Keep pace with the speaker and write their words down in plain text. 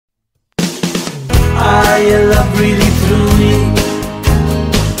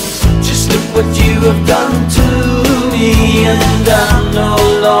what you have done to me, and I'm no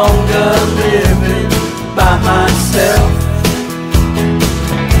longer living by myself.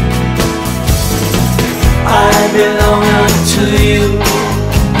 I belong unto you,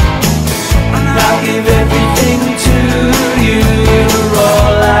 and I'll give everything to you. You're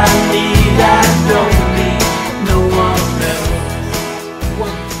all I need, I don't need no one else.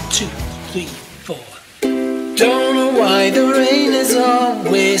 1, 2, 3, 4. Don't know why the rain is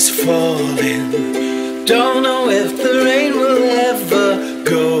always falling. Don't know if the rain will ever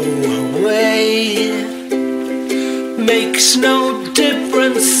go away. Makes no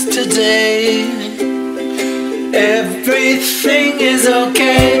difference today. Everything is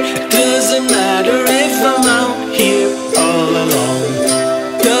okay. Doesn't matter if I'm out here all alone.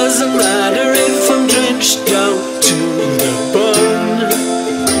 Doesn't matter if I'm drenched down to the bone.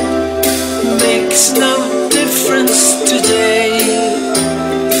 Makes no difference today.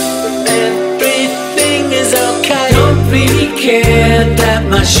 Everything is okay. Don't really care that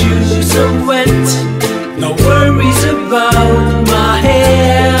my shoes are wet. No worries about my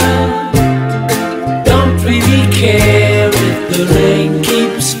hair. Don't really care if the rain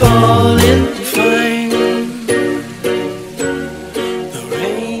keeps falling. Fine, the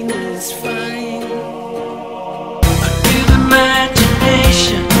rain is fine. A good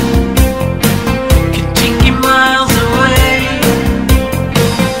imagination can take you miles away.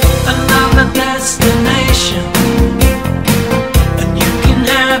 Another destination, and you can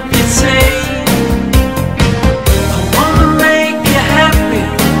have your say. I wanna make you happy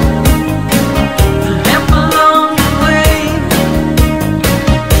and help along the way.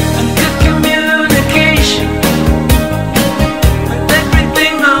 And good communication with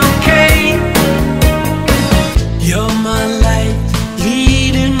everything okay. You're my light,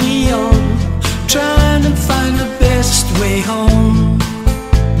 leading me on, trying to find the best way home.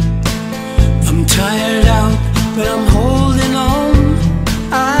 I'm tired out, but I'm holding on.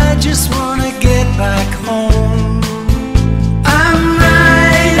 I just wanna get back home. I'm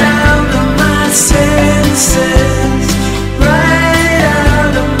right out of my senses, right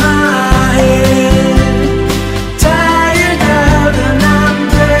out of my head. Tired out and I'm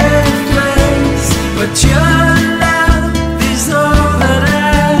breathless, but your love is all that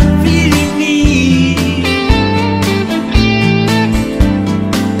I really need.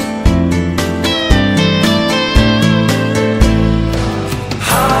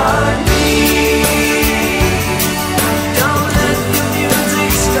 Heartbeat, don't let the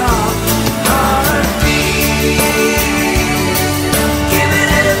music stop. Heartbeat, give it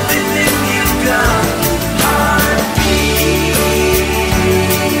everything you've got. Heartbeat,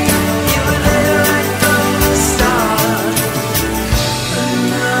 you were there right from the start. And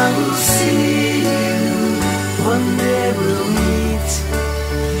I will see you, one day we'll meet,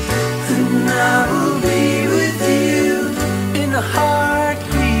 and I will be with you in a heartbeat.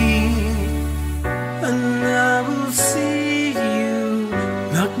 And I will see you,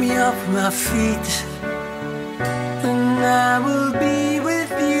 knock me off my feet, and I will be